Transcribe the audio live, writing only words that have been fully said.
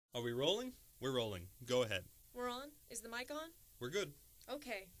Are we rolling? We're rolling. Go ahead. We're on? Is the mic on? We're good.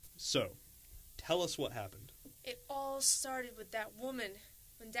 Okay. So, tell us what happened. It all started with that woman.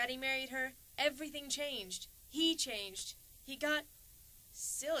 When Daddy married her, everything changed. He changed. He got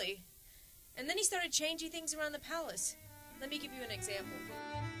silly. And then he started changing things around the palace. Let me give you an example.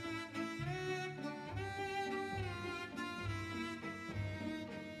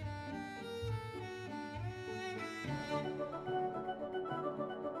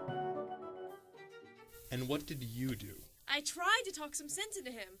 And what did you do? I tried to talk some sense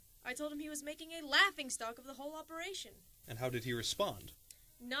into him. I told him he was making a laughingstock of the whole operation. And how did he respond?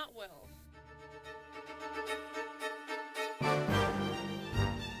 Not well.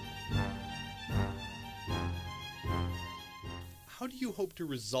 How do you hope to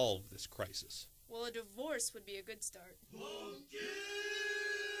resolve this crisis? Well, a divorce would be a good start. Pumpkin!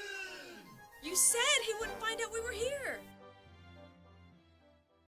 You said he wouldn't find out we were here!